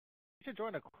should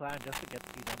join a clan just to get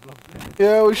these emblems.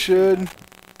 Yeah, we should.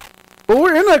 Well,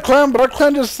 we're in that clan, but our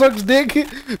clan just sucks dick.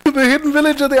 The hidden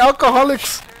village of the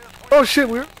alcoholics. Oh shit,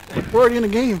 we're already in the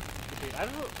game. Dude, I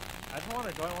just want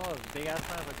to join one of those big ass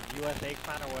clans, like the USA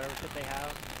clan or whatever shit they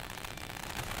have.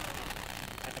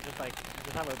 And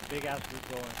just have a big ass group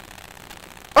going.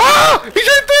 Ah! He's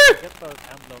right there! Get those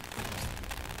emblems.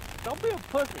 Don't be a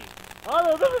pussy. Oh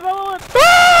no, there's another one!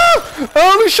 Ah!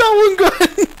 I only shot one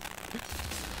gun!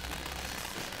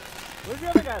 Where's the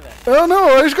other guy then? I don't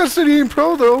know, I just got City in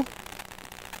Pro though.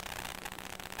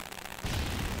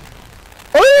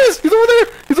 Oh yes! He's over there!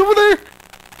 He's over there!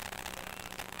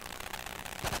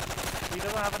 He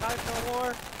doesn't have a knife no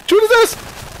more. Shoot his ass!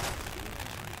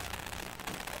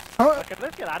 Okay,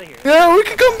 let's get out of here. Yeah, we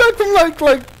can come back from like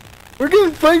we're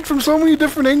getting flanked from so many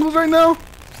different angles right now.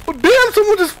 Oh damn!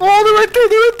 Someone just fall! They're right there!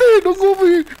 They're right there! Don't go over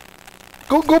here.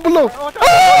 Go below.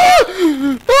 Ah!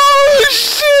 Oh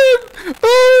shit!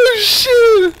 Oh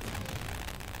shit!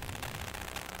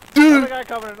 Dude, Another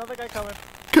guy coming.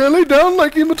 can I lay down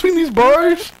like in between these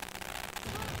bars?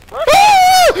 Ah!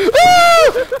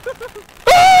 Ah!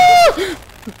 Ah!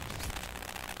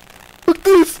 Look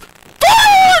this!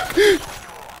 Fuck!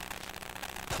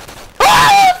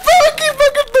 Ah! Fuck! He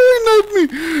fucking throwing at me!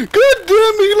 God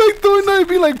damn it! He like throwing at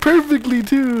me like perfectly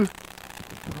too.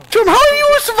 Chum, how are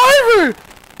you a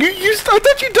survivor? I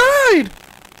thought you died.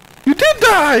 You did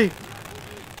die.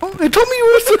 Oh, it told me you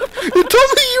were. It told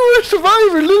me you were a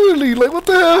survivor. Literally, like what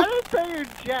the hell? I didn't say you're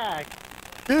Jack.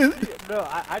 No,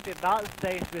 I did not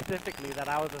say specifically that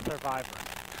I was a survivor.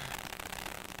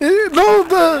 No,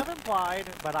 That's implied,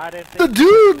 but I didn't the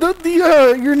think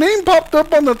dude, your name popped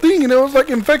up on the thing and it was like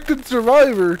infected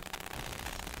survivor.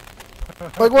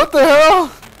 Like what the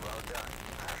hell?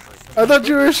 I thought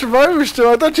you were a survivor still.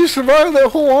 I thought you survived that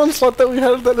whole onslaught that we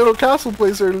had at that little castle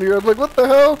place earlier. I was like, what the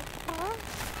hell?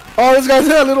 Oh, this guy's in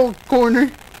that little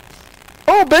corner.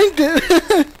 Oh, banked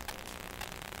it.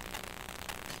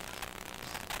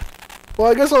 Well,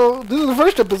 I guess this is the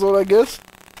first episode, I guess.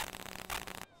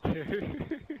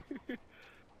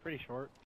 pretty short.